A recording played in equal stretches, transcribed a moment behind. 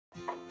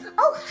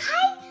Oh,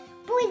 hi,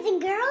 boys and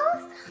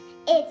girls.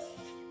 It's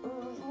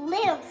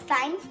Little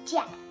Science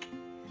Jack.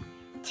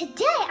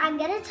 Today, I'm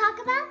going to talk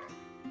about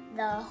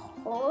the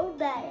whole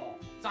body.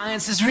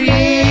 Science is real,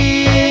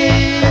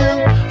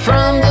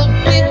 from the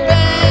Big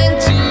Bang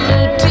to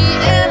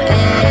DNA.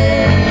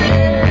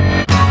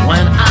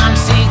 When I'm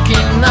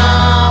seeking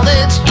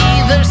knowledge,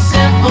 either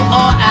simple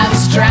or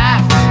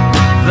abstract,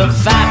 the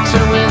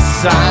factor is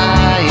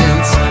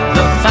science,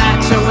 the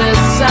factor is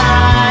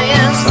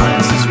science.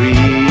 Science is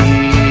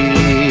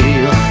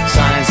real,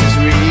 science is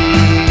real,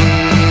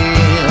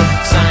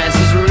 science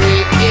is real.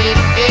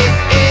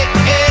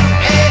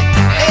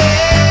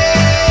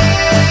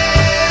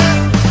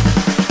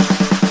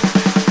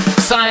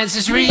 Science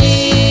is real.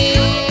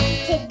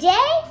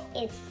 Today,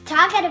 it's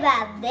talking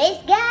about this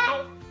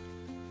guy,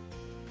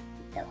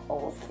 the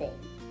whole thing.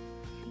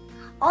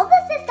 All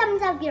the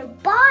systems of your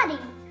body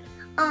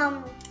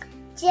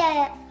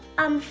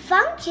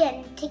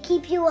function to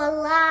keep you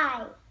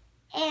alive.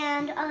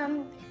 And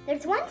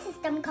there's one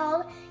system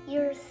called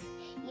your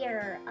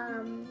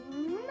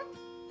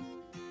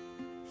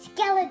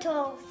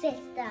skeletal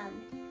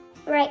system.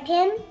 Right,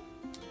 Tim?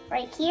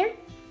 Right here?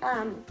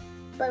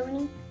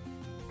 Bony.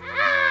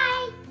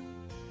 Hi!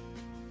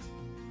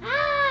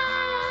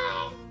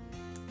 Hi!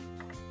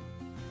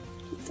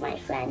 He's my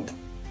friend.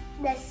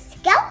 The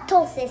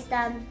skeletal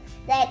system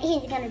that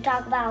he's going to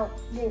talk about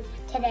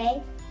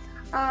today,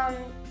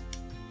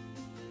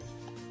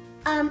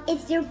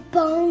 it's your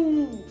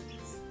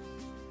bones.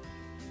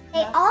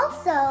 They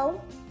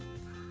also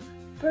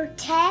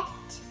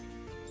protect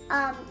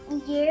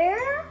your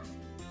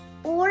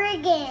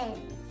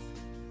organs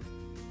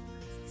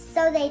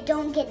so they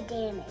don't get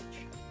damaged.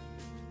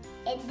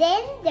 And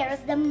then there's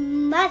the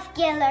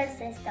muscular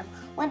system.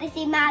 Want to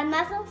see my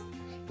muscles?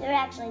 They're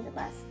actually the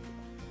muscles.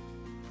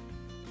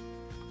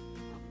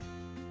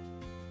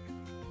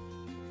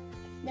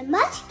 The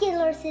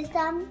muscular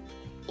system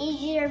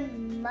is your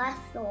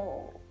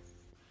muscles.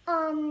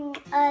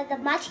 The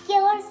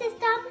muscular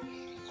system,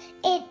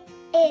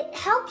 it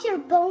helps your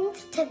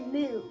bones to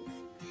move.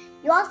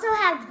 You also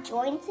have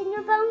joints in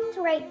your bones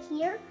right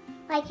here,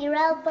 like your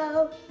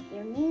elbow,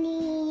 your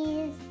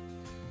knees,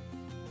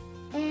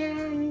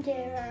 and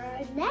your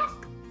neck.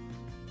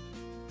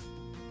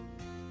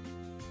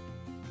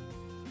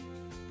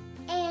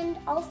 And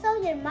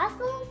also your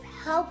muscles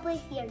help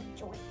with your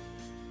joints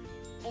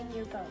and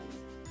your bones.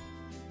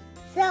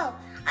 So,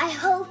 I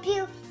hope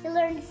you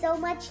learned so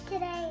much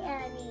today.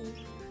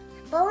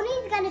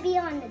 Boney's gonna be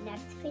on the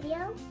next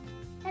video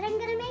that I'm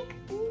gonna make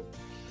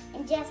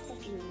in just a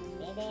few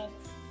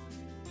minutes.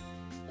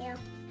 Yeah.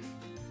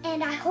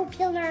 And I hope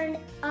you learned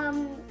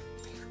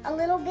a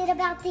little bit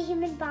about the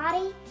human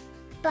body.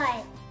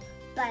 But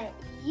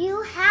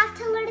you have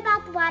to learn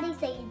about the body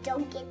so you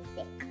don't get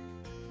sick.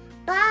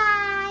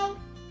 Bye!